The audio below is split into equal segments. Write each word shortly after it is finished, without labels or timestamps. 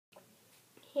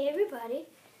Hey everybody,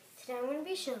 today I'm going to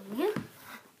be showing you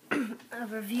a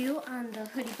review on the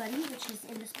Hoodie Buddy, which is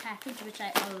in this package, which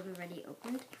I already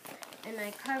opened. And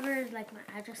I covered like my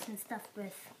address and stuff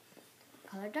with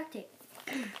colored duct tape.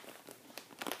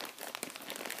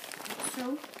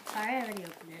 So, sorry I already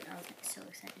opened it, I was like so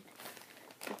excited.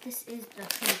 But this is the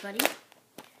Hoodie Buddy.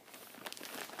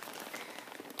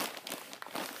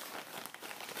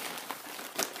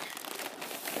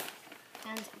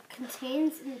 And it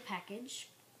contains in the package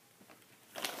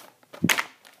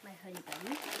my Hoodie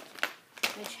Buddy,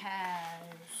 which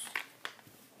has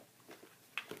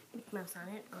Mickey Mouse on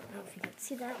it. I don't know if you can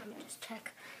see that. Let me just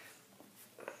check.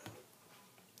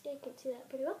 Yeah, you can see that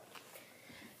pretty well.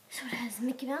 So it has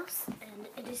Mickey Mouse, and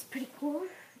it is pretty cool.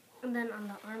 And then on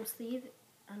the arm sleeve,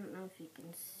 I don't know if you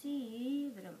can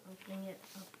see, but I'm opening it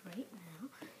up right now.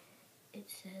 It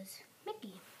says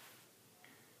Mickey.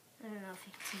 I don't know if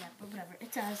you can see that, but whatever,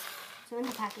 it does. So in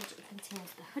the package, it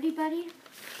contains the Hoodie Buddy.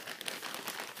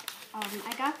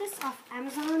 I got this off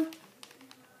Amazon,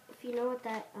 if you know what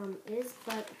that is,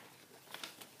 but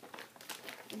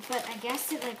I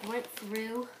guess it like went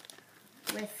through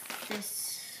with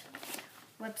this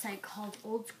website called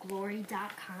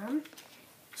oldsglory.com.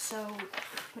 So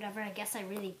whatever, I guess I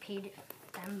really paid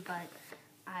them, but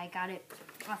I got it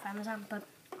off Amazon. But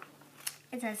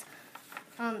it says,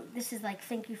 this is like,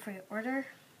 thank you for your order.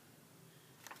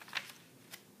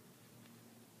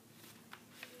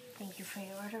 Thank you for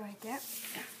your order right there.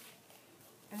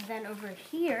 And then over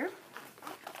here,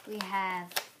 we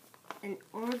have an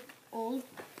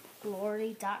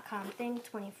oldglory.com thing,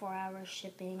 24-hour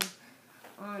shipping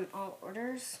on all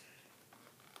orders.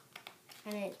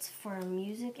 And it's for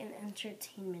music and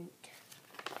entertainment.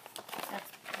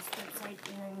 That's this website,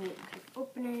 and then you can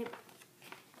open it.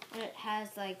 And it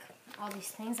has like all these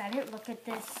things. I didn't look at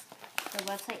the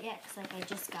website yet, because like I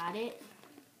just got it.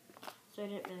 So I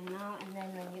didn't really know. And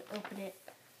then when you open it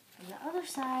from the other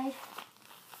side,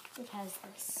 it has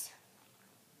this.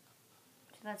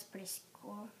 So that's pretty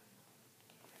cool.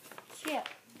 So yeah.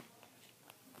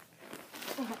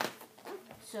 Okay.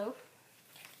 So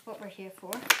what we're here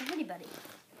for, the Hoodie Buddy.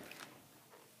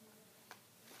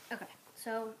 Okay,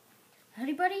 so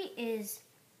Hoodie Buddy is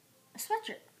a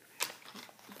sweatshirt.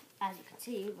 As you can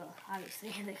see, well,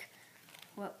 obviously, like,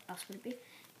 what else would it be?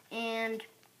 And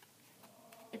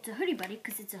it's a Hoodie Buddy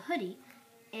because it's a hoodie,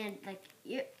 and like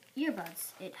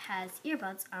earbuds. It has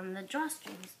earbuds on the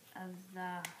drawstrings of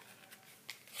the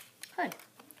hood.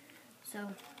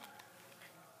 So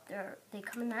they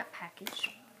come in that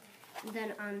package. And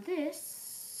then on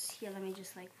this, here, let me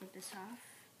just like put this off.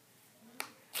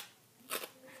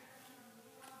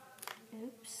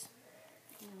 Oops.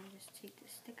 Let me just take the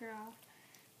sticker off.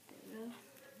 There we go.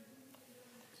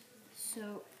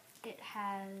 So it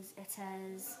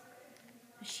says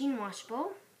machine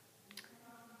washable.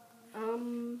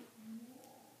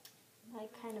 I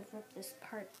kind of ripped this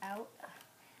part out.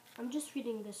 I'm just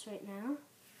reading this right now.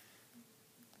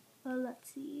 Well, let's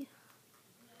see.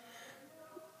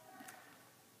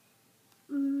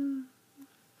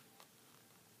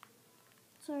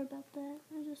 Sorry about that.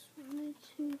 I just wanted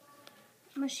to.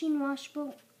 Machine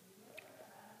washable,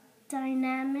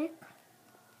 dynamic.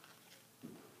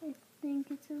 I think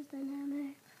it says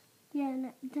dynamic.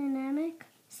 Yeah, dynamic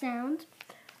sound.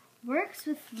 Works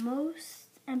with most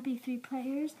MP3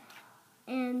 players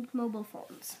and mobile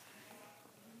phones.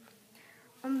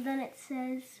 Then it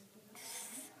says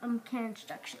can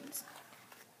instructions.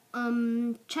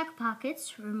 Check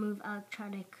pockets, remove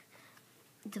electronic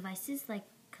devices, like,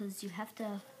 because you have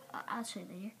to, I'll show you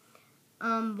later.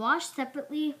 Wash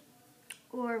separately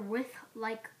or with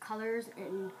like colors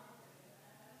in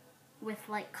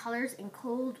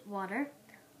cold water.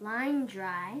 Line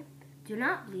dry. Do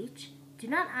not bleach. Do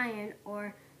not iron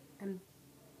or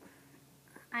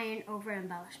iron over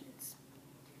embellishments.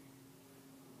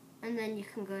 And then you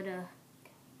can go to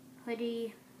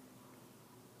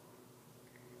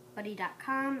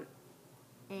buddie.com,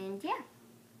 and yeah.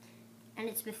 And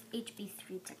it's with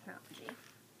HB3 technology.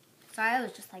 So I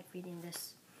was just like reading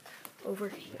this over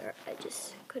here. I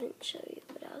just couldn't show you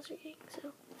what I was reading,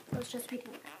 so I was just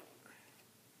reading it.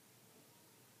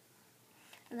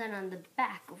 And then on the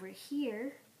back over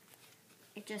here,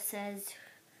 it just says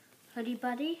Hoodie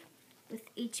Buddy with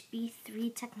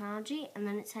HB3 technology, and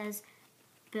then it says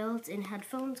built-in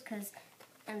headphones,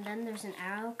 and then there's an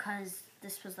arrow because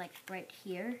this was like right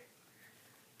here.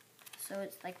 So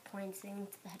it's like pointing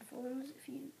to the headphones, if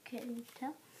you can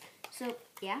tell. So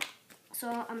yeah,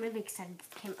 so I'm really excited.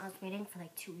 I was waiting for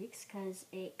like 2 weeks because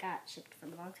it got shipped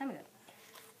from a long time ago.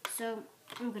 So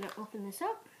I'm gonna open this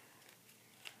up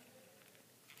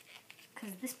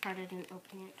because this part I didn't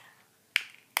open yet.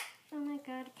 Oh my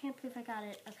god, I can't believe I got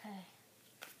it. Okay.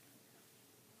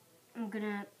 I'm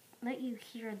gonna let you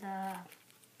hear the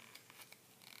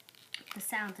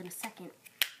sounds in a second.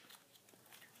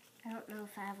 I don't know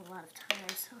if I have a lot of time,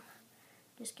 so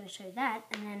I'm just gonna show you that.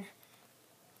 And then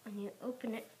when you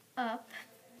open it up,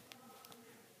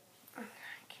 I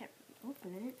can't really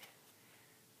open it.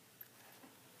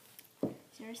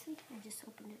 Seriously? I just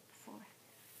opened it before.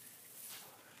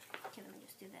 Okay, let me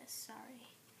just do this. Sorry.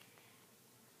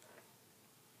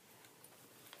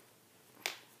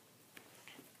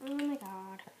 Oh my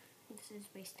god. This is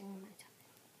wasting my time.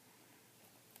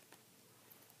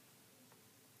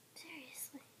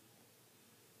 Seriously.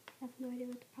 I have no idea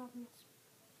what the problem is.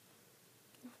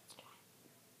 Let's try.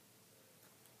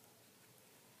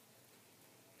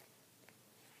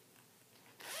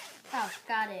 Oh,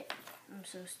 got it. I'm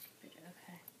so stupid.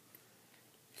 Okay.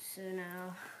 So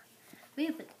now we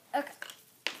open. Okay.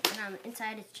 And on the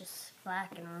inside it's just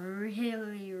black and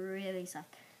really, really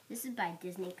soft. This is by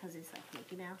Disney because it's like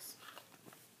Mickey Mouse.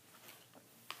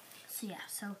 So yeah,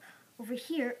 so over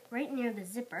here, right near the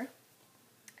zipper,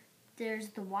 there's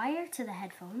the wire to the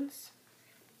headphones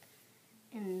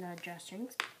in the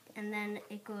drawstrings. And then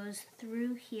it goes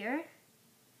through here,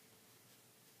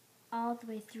 all the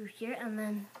way through here. And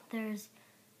then there's,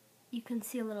 you can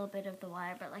see a little bit of the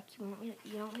wire, but like you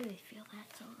don't really feel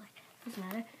that, so like it doesn't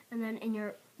matter. And then in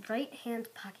your right hand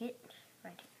pocket,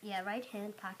 right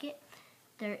hand pocket,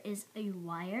 there is a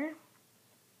wire.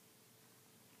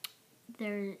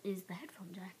 There is the headphone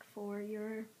jack for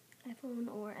your iPhone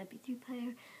or MP3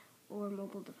 player or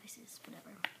mobile devices,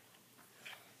 whatever.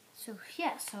 So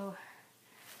yeah, so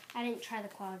I didn't try the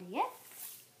quality yet,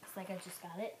 because like I just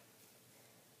got it.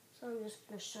 So I'm just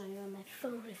going to show you on my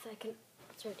phone if I can.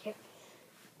 It's right here.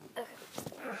 Okay.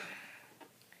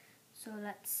 So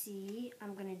let's see.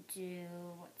 I'm going to do,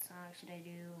 what song should I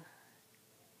do?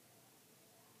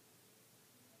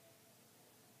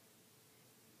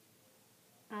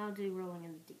 I'll do Rolling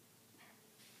in the Deep.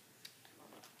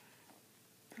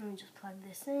 Let me just plug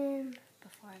this in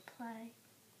before I play.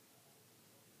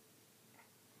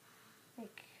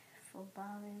 Like full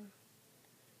volume.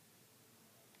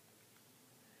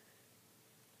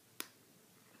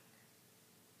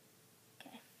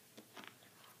 Okay.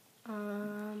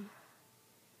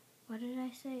 What did I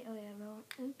say? Oh yeah, Rolling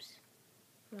in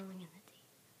the Deep.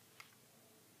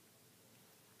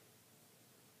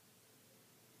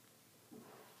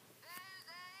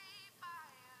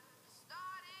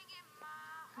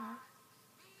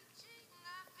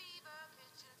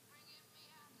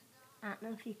 I don't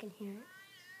know if you can hear it.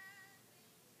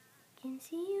 Can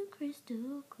see you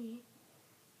crystal clear.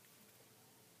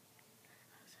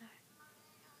 Oh, sorry.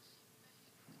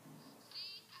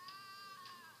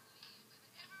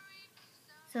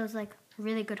 So it's like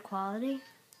really good quality.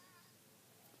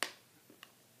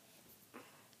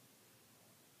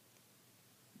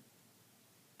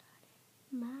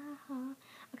 My heart.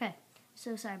 Okay,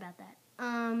 so sorry about that.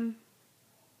 So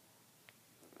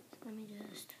let me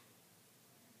just.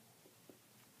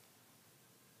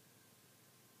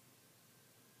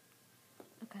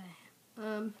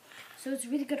 Okay. So it's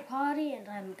really good quality, and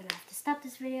I'm gonna have to stop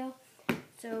this video.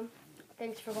 So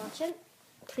thanks for watching.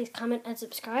 Please comment and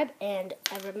subscribe, and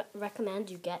I recommend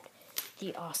you get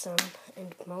the awesome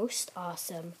and most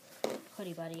awesome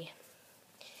Hoodie Buddy.